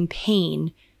describing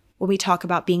pain when we talk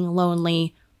about being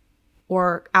lonely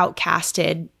or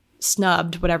outcasted,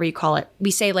 snubbed, whatever you call it.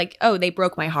 We say like, oh, they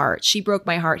broke my heart. She broke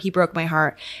my heart. He broke my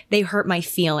heart. They hurt my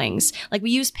feelings. Like we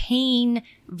use pain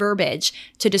verbiage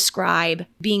to describe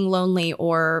being lonely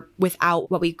or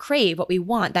without what we crave, what we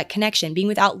want, that connection, being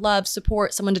without love,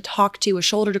 support, someone to talk to, a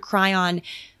shoulder to cry on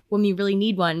when we really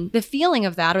need one. The feeling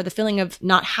of that or the feeling of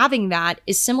not having that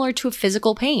is similar to a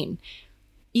physical pain.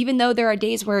 Even though there are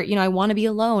days where, I want to be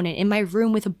alone and in my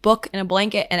room with a book and a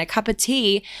blanket and a cup of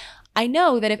tea, I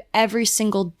know that if every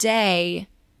single day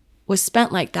was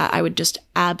spent like that, I would just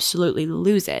absolutely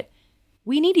lose it.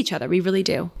 We need each other. We really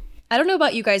do. I don't know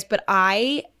about you guys, but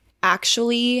I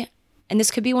actually, and this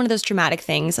could be one of those dramatic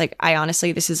things, like I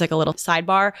honestly, this is like a little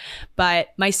sidebar,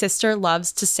 but my sister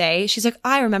loves to say, she's like,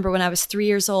 I remember when I was 3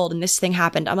 years old and this thing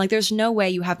happened. I'm like, there's no way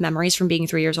you have memories from being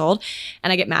 3 years old.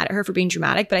 And I get mad at her for being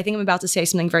dramatic, but I think I'm about to say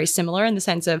something very similar in the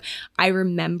sense of, I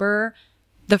remember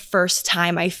the first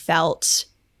time I felt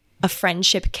a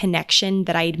friendship connection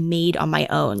that I'd made on my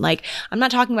own. Like, I'm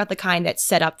not talking about the kind that's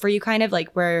set up for you, kind of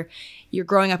like where you're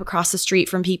growing up across the street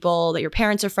from people that your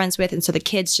parents are friends with. And so the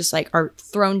kids just like are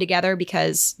thrown together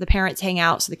because the parents hang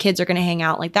out. So the kids are going to hang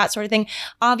out, like that sort of thing.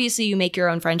 Obviously you make your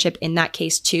own friendship in that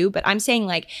case too. But I'm saying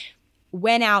like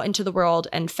went out into the world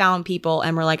and found people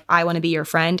and were like, I want to be your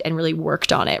friend, and really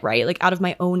worked on it, right? Like out of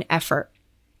my own effort.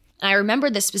 I remember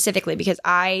this specifically because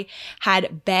I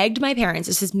had begged my parents,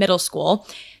 this is middle school,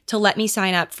 to let me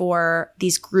sign up for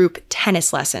these group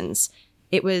tennis lessons.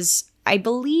 It was, I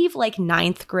believe, like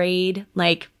 9th grade,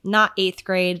 like not 8th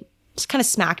grade, just kind of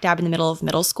smack dab in the middle of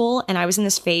middle school. And I was in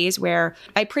this phase where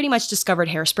I pretty much discovered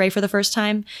hairspray for the first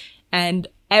time. And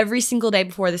every single day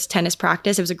before this tennis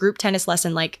practice, it was a group tennis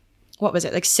lesson, like, what was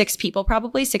it? Like 6 people,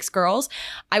 probably 6 girls.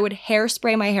 I would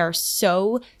hairspray my hair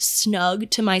so snug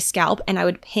to my scalp, and I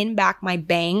would pin back my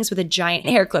bangs with a giant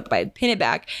hair clip. I'd pin it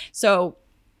back. So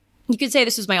you could say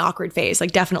this was my awkward phase,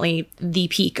 like definitely the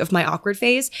peak of my awkward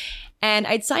phase. And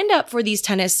I'd signed up for these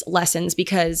tennis lessons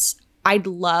because I'd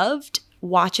loved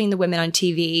watching the women on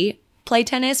TV play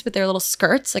tennis with their little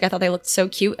skirts. Like I thought they looked so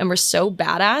cute and were so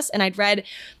badass. And I'd read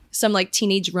some like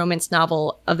teenage romance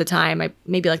novel of the time,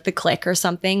 maybe like The Clique or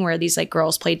something, where these like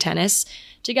girls played tennis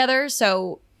together.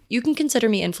 So you can consider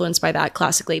me influenced by that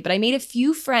classically, but I made a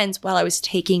few friends while I was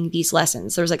taking these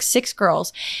lessons. There was like 6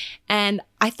 girls, and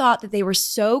I thought that they were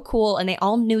so cool, and they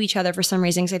all knew each other for some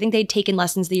reason. So I think they'd taken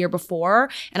lessons the year before,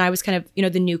 and I was kind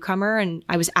of, the newcomer, and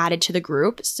I was added to the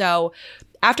group. So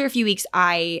after a few weeks,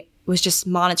 I was just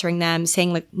monitoring them,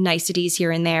 saying like niceties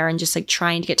here and there and just like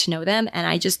trying to get to know them. And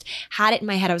I just had it in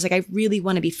my head. I was like, I really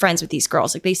want to be friends with these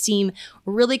girls. Like they seem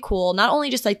really cool. Not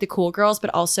only just like the cool girls,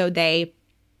 but also they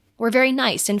were very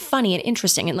nice and funny and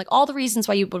interesting and like all the reasons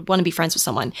why you would want to be friends with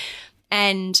someone.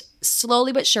 And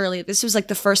slowly but surely, this was like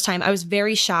the first time. I was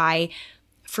very shy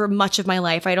for much of my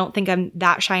life. I don't think I'm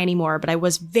that shy anymore, but I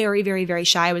was very, very, very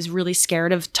shy. I was really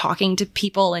scared of talking to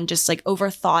people and just like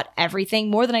overthought everything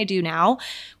more than I do now,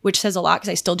 which says a lot because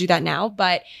I still do that now.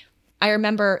 But I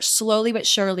remember slowly but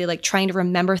surely like trying to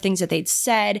remember things that they'd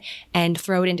said and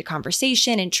throw it into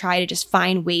conversation and try to just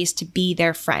find ways to be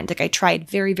their friend. Like I tried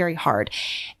very, very hard.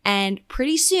 And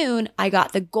pretty soon I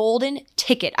got the golden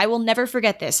ticket. I will never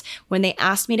forget this, when they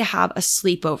asked me to have a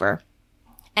sleepover.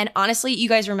 And honestly, you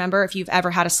guys remember, if you've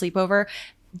ever had a sleepover,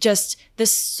 just the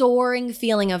soaring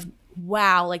feeling of,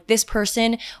 wow, like this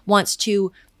person wants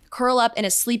to curl up in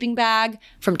a sleeping bag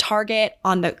from Target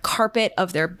on the carpet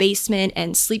of their basement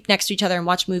and sleep next to each other and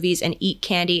watch movies and eat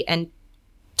candy and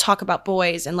talk about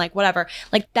boys and like whatever.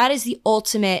 Like that is the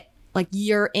ultimate, like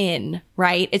you're in,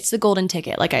 right? It's the golden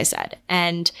ticket, like I said.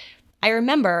 And I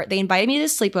remember they invited me to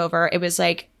this sleepover. It was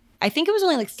like, I think it was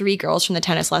only like 3 girls from the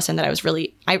tennis lesson that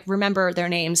I remember their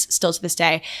names still to this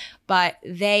day, but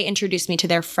they introduced me to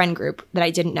their friend group that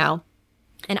I didn't know.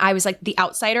 And I was like the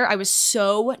outsider. I was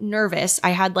so nervous.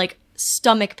 I had like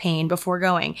stomach pain before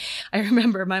going. I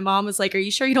remember my mom was like, are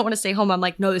you sure you don't want to stay home? I'm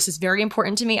like, no, this is very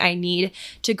important to me. I need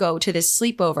to go to this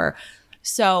sleepover.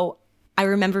 So I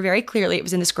remember very clearly it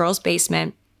was in this girl's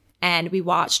basement and we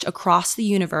watched Across the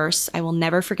Universe. I will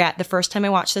never forget the first time I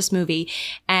watched this movie.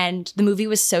 And the movie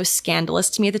was so scandalous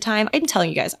to me at the time. I'm telling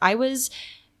you guys, I was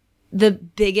the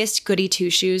biggest goody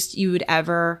two-shoes you would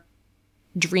ever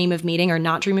dream of meeting or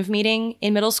not dream of meeting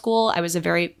in middle school. I was a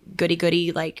very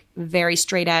goody-goody, like very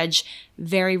straight edge,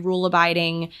 very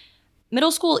rule-abiding.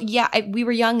 Middle school, yeah, we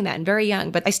were young then, very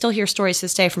young, but I still hear stories to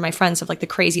this day from my friends of like the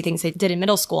crazy things they did in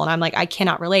middle school. And I'm like, I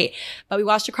cannot relate. But we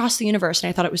watched Across the Universe and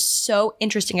I thought it was so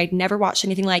interesting. I'd never watched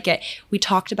anything like it. We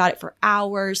talked about it for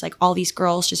hours, like all these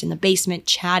girls just in the basement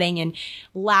chatting and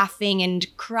laughing and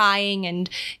crying. And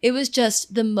it was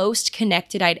just the most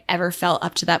connected I'd ever felt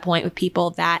up to that point with people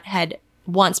that had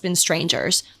once been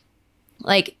strangers.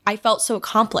 Like I felt so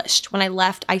accomplished. When I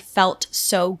left, I felt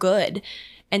so good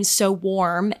and so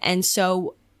warm and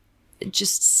so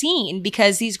just seen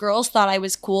because these girls thought I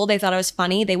was cool. They thought I was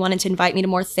funny. They wanted to invite me to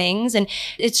more things. And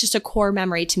it's just a core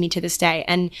memory to me to this day.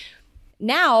 And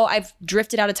now I've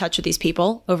drifted out of touch with these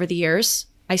people over the years.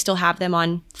 I still have them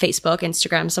on Facebook,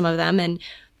 Instagram, some of them. And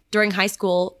during high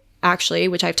school, actually,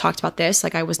 which I've talked about this,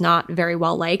 like I was not very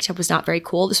well liked. I was not very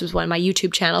cool. This was when my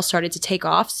YouTube channel started to take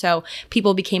off. So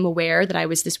people became aware that I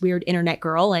was this weird internet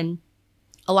girl and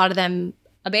a lot of them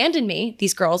abandoned me,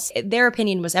 these girls. Their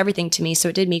opinion was everything to me. So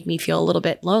it did make me feel a little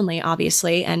bit lonely,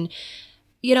 obviously. And,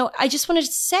 you know, I just wanted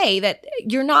to say that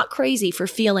you're not crazy for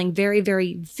feeling very,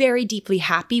 very, very deeply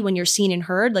happy when you're seen and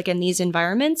heard, like in these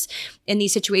environments, in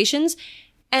these situations.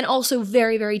 And also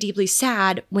very, very deeply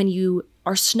sad when you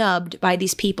are snubbed by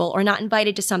these people or not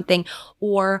invited to something,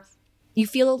 or you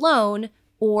feel alone,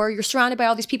 or you're surrounded by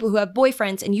all these people who have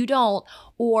boyfriends and you don't,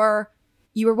 or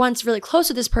you were once really close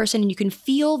to this person and you can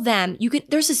feel them.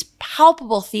 There's this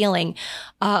palpable feeling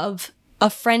of a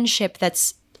friendship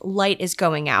that's light is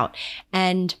going out.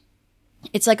 And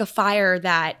it's like a fire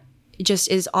that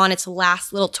just is on its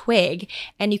last little twig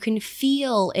and you can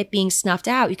feel it being snuffed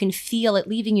out. You can feel it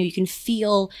leaving you. You can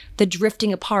feel the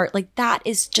drifting apart. Like that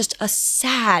is just a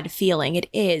sad feeling. It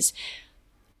is.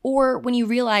 Or when you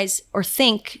realize or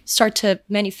start to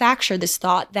manufacture this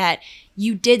thought that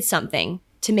you did something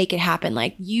to make it happen.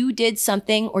 Like you did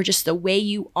something or just the way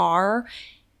you are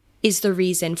is the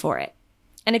reason for it.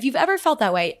 And if you've ever felt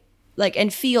that way, like,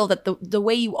 and feel that the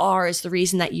way you are is the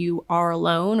reason that you are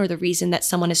alone or the reason that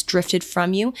someone has drifted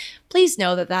from you, please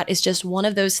know that that is just one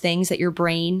of those things that your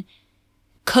brain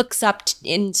cooks up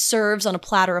and serves on a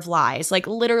platter of lies. Like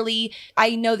literally,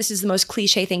 I know this is the most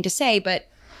cliche thing to say, but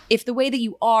if the way that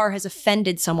you are has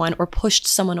offended someone or pushed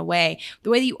someone away, the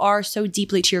way that you are so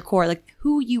deeply to your core, like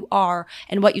who you are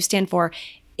and what you stand for,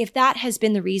 if that has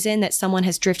been the reason that someone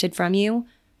has drifted from you,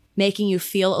 making you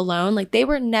feel alone, like they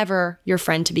were never your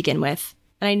friend to begin with.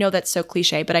 And I know that's so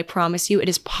cliche, but I promise you it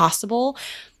is possible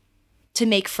to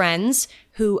make friends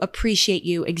who appreciate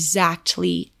you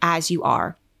exactly as you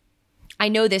are. I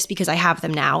know this because I have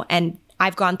them now, and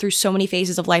I've gone through so many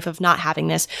phases of life of not having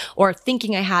this or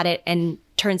thinking I had it and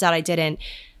turns out I didn't.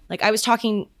 Like I was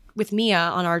talking with Mia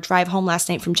on our drive home last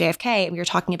night from JFK and we were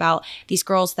talking about these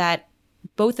girls that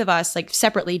both of us, like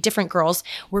separately, different girls,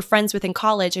 were friends with in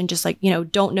college and just like, you know,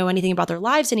 don't know anything about their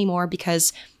lives anymore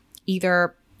because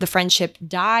either the friendship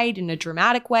died in a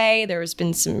dramatic way, there's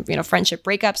been some, you know, friendship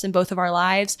breakups in both of our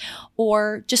lives,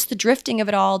 or just the drifting of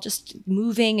it all, just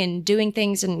moving and doing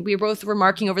things. And we were both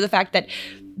remarking over the fact that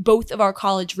both of our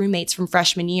college roommates from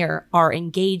freshman year are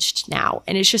engaged now.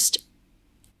 And it's just,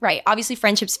 right, obviously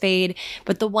friendships fade,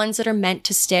 but the ones that are meant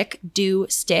to stick do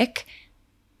stick.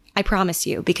 I promise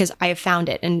you, because I have found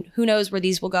it. And who knows where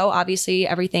these will go. Obviously,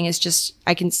 everything is just,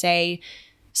 I can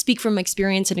speak from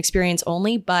experience and experience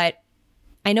only, but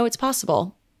I know it's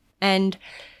possible. And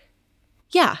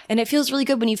yeah, and it feels really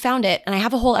good when you found it. And I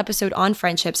have a whole episode on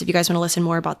friendships if you guys want to listen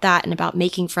more about that and about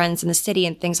making friends in the city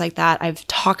and things like that. I've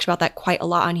talked about that quite a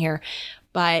lot on here.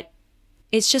 But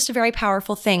it's just a very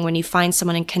powerful thing when you find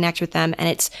someone and connect with them. And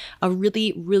it's a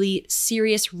really, really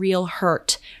serious, real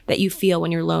hurt that you feel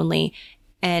when you're lonely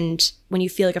and when you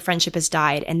feel like a friendship has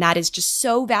died. And that is just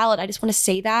so valid. I just want to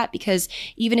say that because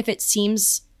even if it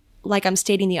seems like I'm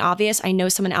stating the obvious, I know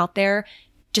someone out there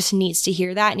just needs to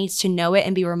hear that, needs to know it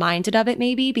and be reminded of it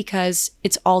maybe because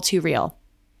it's all too real.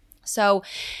 So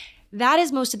that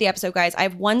is most of the episode, guys. I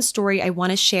have one story I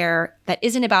want to share that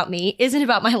isn't about me, isn't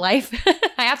about my life.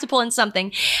 I have to pull in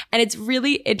something. And it's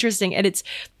really interesting. And it's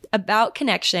about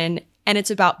connection and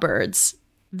it's about birds.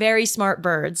 Very smart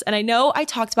birds. And I know I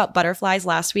talked about butterflies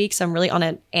last week, so I'm really on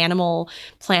an Animal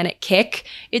Planet kick,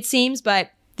 it seems,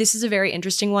 but this is a very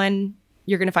interesting one.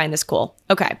 You're going to find this cool.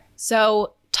 Okay.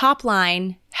 So top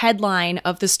line, headline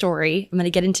of the story. I'm going to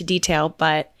get into detail,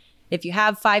 but if you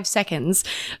have 5 seconds,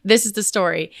 this is the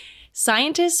story.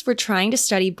 Scientists were trying to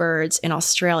study birds in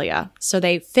Australia, so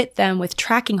they fit them with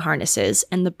tracking harnesses,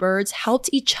 and the birds helped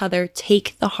each other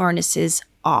take the harnesses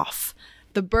off.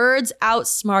 The birds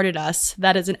outsmarted us.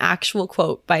 That is an actual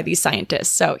quote by these scientists.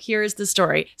 So here's the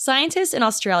story. Scientists in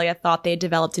Australia thought they had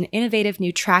developed an innovative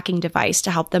new tracking device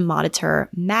to help them monitor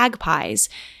magpies.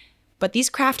 But these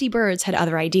crafty birds had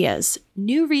other ideas.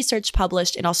 New research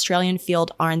published in Australian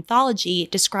field Ornithology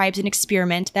describes an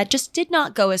experiment that just did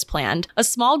not go as planned. A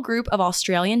small group of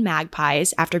Australian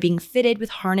magpies, after being fitted with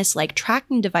harness-like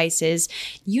tracking devices,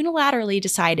 unilaterally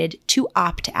decided to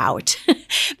opt out.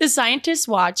 The scientists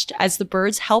watched as the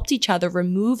birds helped each other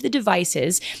remove the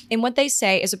devices in what they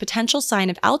say is a potential sign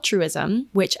of altruism,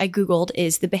 which I Googled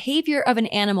is the behavior of an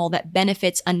animal that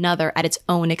benefits another at its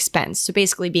own expense. So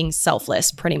basically being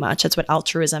selfless, pretty much. That's what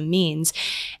altruism means.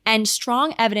 And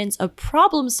strong evidence of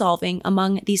problem solving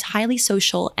among these highly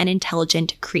social and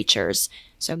intelligent creatures.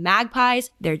 So magpies,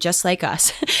 they're just like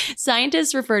us.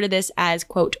 Scientists refer to this as,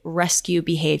 quote, rescue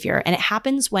behavior, and it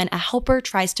happens when a helper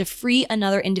tries to free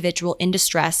another individual in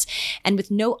distress and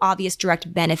with no obvious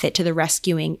direct benefit to the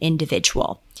rescuing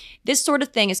individual. This sort of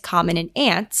thing is common in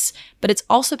ants, but it's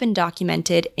also been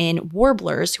documented in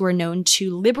warblers who are known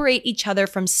to liberate each other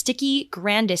from sticky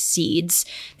grandis seeds.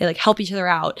 They help each other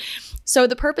out. So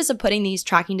the purpose of putting these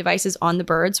tracking devices on the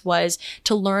birds was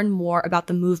to learn more about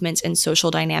the movements and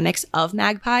social dynamics of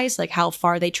magpies, like how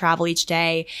far they travel each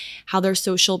day, how their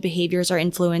social behaviors are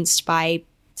influenced by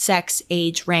sex,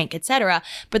 age, rank, etc.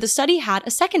 But the study had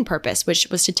a second purpose, which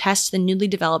was to test the newly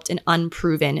developed and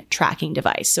unproven tracking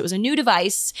device. So it was a new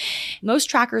device. Most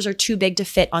trackers are too big to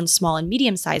fit on small and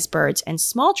medium-sized birds, and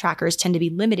small trackers tend to be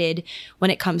limited when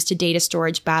it comes to data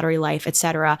storage, battery life,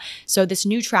 etc. So this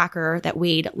new tracker that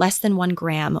weighed less than 1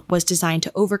 gram was designed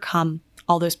to overcome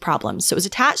all those problems. So it was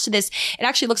attached to this. It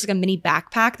actually looks like a mini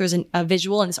backpack. There's a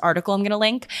visual in this article I'm going to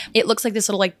link. It looks like this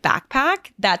little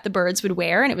backpack that the birds would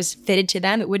wear, and it was fitted to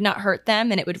them. It would not hurt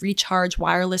them, and it would recharge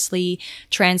wirelessly,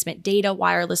 transmit data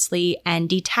wirelessly, and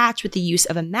detach with the use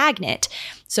of a magnet.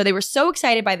 So they were so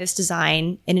excited by this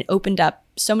design, and it opened up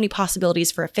so many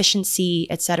possibilities for efficiency,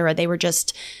 etc. They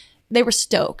were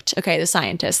stoked. Okay, the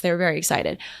scientists, they were very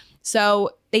excited.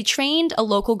 So they trained a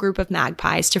local group of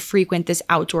magpies to frequent this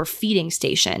outdoor feeding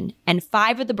station, and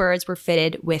 5 of the birds were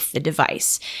fitted with the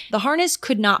device. The harness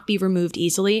could not be removed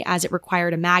easily as it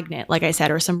required a magnet, like I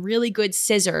said, or some really good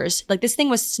scissors. This thing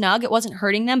was snug. It wasn't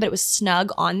hurting them, but it was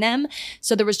snug on them.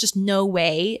 So there was just no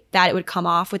way that it would come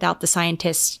off without the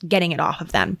scientists getting it off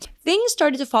of them. Things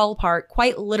started to fall apart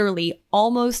quite literally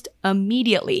almost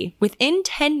immediately. Within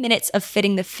 10 minutes of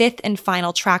fitting the 5th and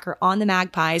final tracker on the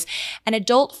magpies, an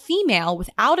adult female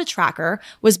without a tracker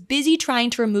was busy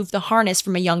trying to remove the harness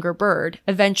from a younger bird,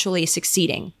 eventually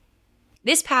succeeding.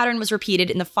 This pattern was repeated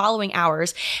in the following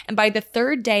hours, and by the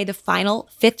 3rd day, the final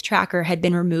 5th tracker had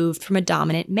been removed from a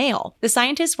dominant male. The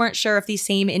scientists weren't sure if the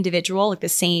same individual, the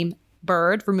same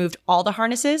bird, removed all the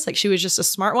harnesses, she was just a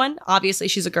smart one, obviously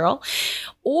she's a girl,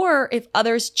 or if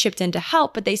others chipped in to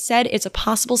help, but they said it's a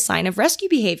possible sign of rescue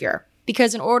behavior,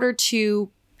 because in order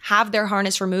to have their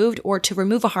harness removed or to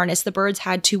remove a harness, the birds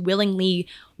had to willingly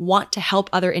want to help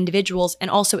other individuals and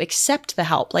also accept the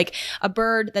help. A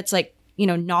bird that's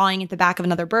gnawing at the back of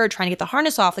another bird trying to get the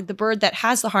harness off, the bird that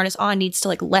has the harness on needs to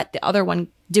let the other one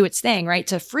do its thing, right,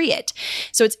 to free it.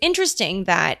 So it's interesting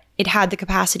that it had the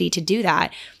capacity to do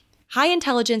that. High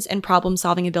intelligence and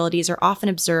problem-solving abilities are often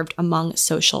observed among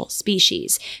social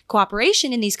species.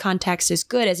 Cooperation in these contexts is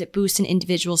good as it boosts an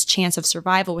individual's chance of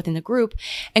survival within the group,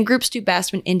 and groups do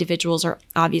best when individuals are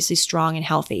obviously strong and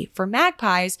healthy. For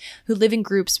magpies, who live in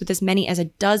groups with as many as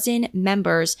 12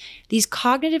 members, these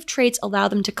cognitive traits allow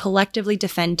them to collectively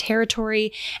defend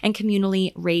territory and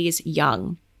communally raise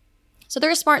young. So they're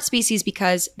a smart species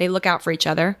because they look out for each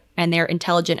other, and they're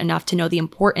intelligent enough to know the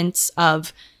importance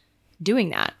of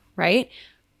doing that. Right?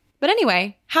 But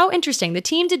anyway, how interesting. The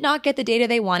team did not get the data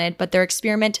they wanted, but their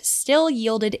experiment still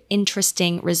yielded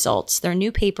interesting results. Their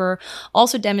new paper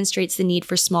also demonstrates the need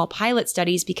for small pilot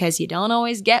studies because you don't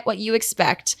always get what you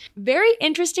expect. Very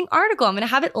interesting article. I'm going to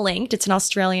have it linked. It's an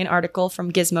Australian article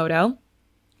from Gizmodo.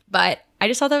 But I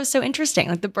just thought that was so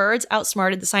interesting. The birds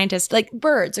outsmarted the scientists.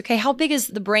 Birds, okay, how big is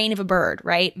the brain of a bird,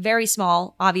 right? Very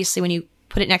small, obviously, when you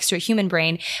put it next to a human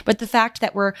brain. But the fact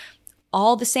that we're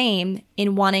all the same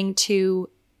in wanting to,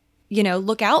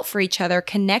 look out for each other,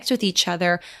 connect with each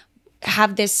other,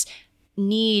 have this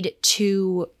need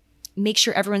to make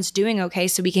sure everyone's doing okay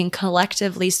so we can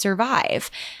collectively survive,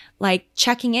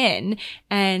 checking in.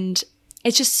 And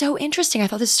it's just so interesting. I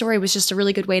thought this story was just a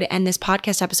really good way to end this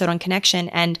podcast episode on connection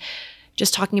and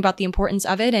just talking about the importance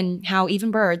of it and how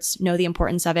even birds know the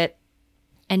importance of it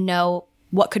and know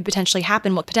what could potentially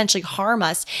happen, what potentially harm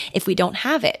us if we don't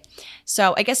have it.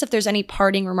 So I guess if there's any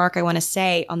parting remark I want to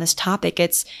say on this topic,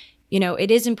 it's,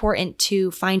 it is important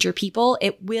to find your people.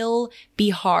 It will be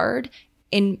hard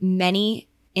in many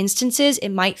instances. It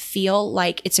might feel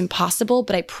like it's impossible,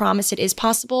 but I promise it is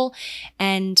possible.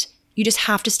 And you just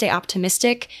have to stay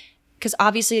optimistic. Because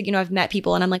obviously, I've met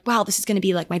people and I'm like, wow, this is going to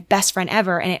be like my best friend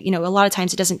ever. And, a lot of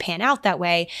times it doesn't pan out that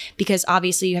way because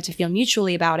obviously you have to feel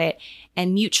mutually about it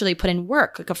and mutually put in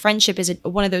work. Like a friendship is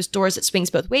one of those doors that swings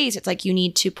both ways. It's like you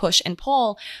need to push and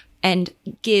pull and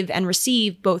give and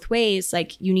receive both ways.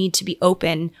 Like you need to be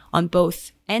open on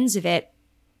both ends of it.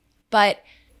 But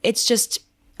it's just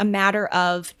a matter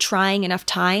of trying enough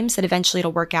times that eventually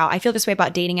it'll work out. I feel this way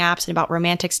about dating apps and about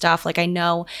romantic stuff. Like I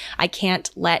know I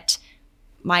can't let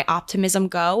my optimism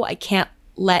go. I can't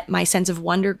let my sense of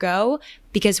wonder go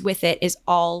because with it is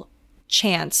all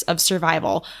chance of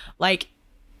survival. Like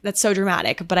that's so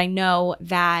dramatic, but I know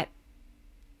that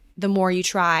the more you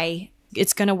try,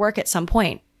 it's going to work at some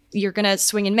point. You're going to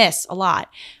swing and miss a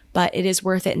lot, but it is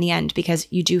worth it in the end because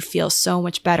you do feel so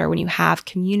much better when you have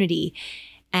community.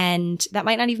 And that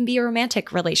might not even be a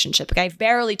romantic relationship. Like I've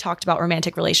barely talked about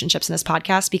romantic relationships in this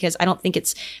podcast because I don't think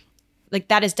it's like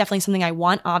that is definitely something I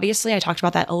want. Obviously, I talked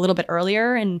about that a little bit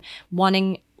earlier and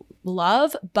wanting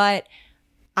love, but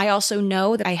I also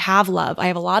know that I have love. I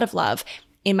have a lot of love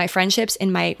in my friendships, in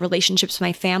my relationships with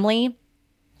my family,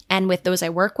 and with those I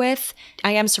work with.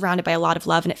 I am surrounded by a lot of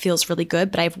love and it feels really good,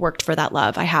 but I've worked for that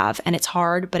love. I have, and it's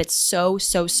hard, but it's so,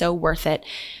 so, so worth it.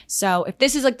 So if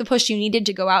this is like the push you needed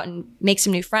to go out and make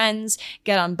some new friends,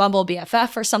 get on Bumble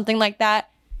BFF or something like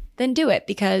that, then do it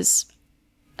because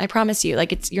I promise you,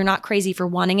 like you're not crazy for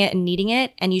wanting it and needing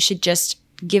it, and you should just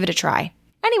give it a try.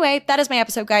 Anyway, that is my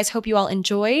episode, guys. Hope you all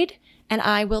enjoyed, and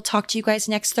I will talk to you guys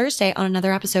next Thursday on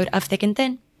another episode of Thick and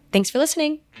Thin. Thanks for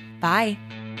listening. Bye.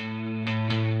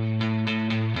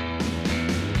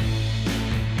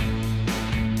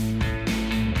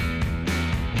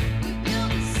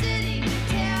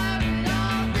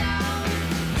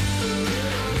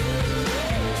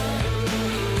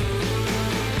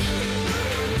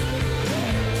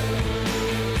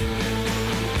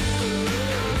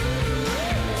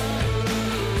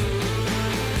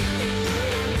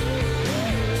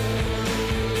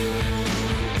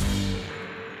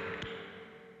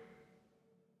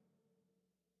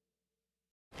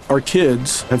 Our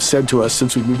kids have said to us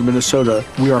since we moved to Minnesota,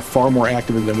 we are far more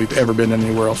active than we've ever been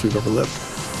anywhere else we've ever lived.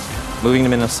 Moving to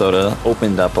Minnesota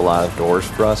opened up a lot of doors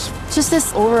for us. Just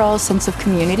this overall sense of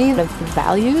community, the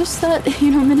values that,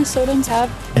 Minnesotans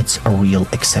have. It's a real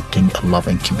accepting,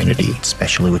 loving community,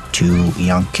 especially with 2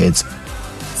 young kids.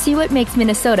 See what makes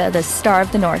Minnesota the star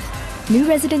of the North. New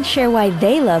residents share why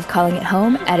they love calling it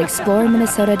home at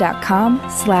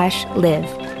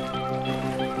exploreminnesota.com/live.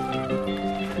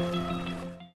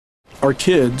 Our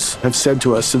kids have said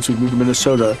to us since we moved to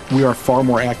Minnesota, we are far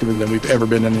more active than we've ever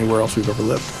been anywhere else we've ever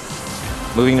lived.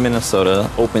 Moving to Minnesota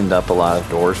opened up a lot of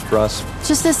doors for us.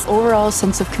 Just this overall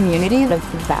sense of community, the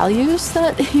values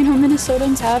that,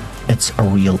 Minnesotans have. It's a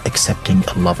real accepting,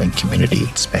 loving community,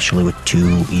 especially with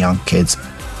 2 young kids.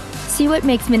 See what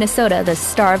makes Minnesota the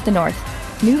star of the North.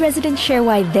 New residents share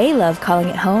why they love calling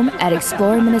it home at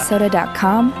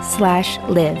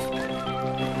exploreminnesota.com/live.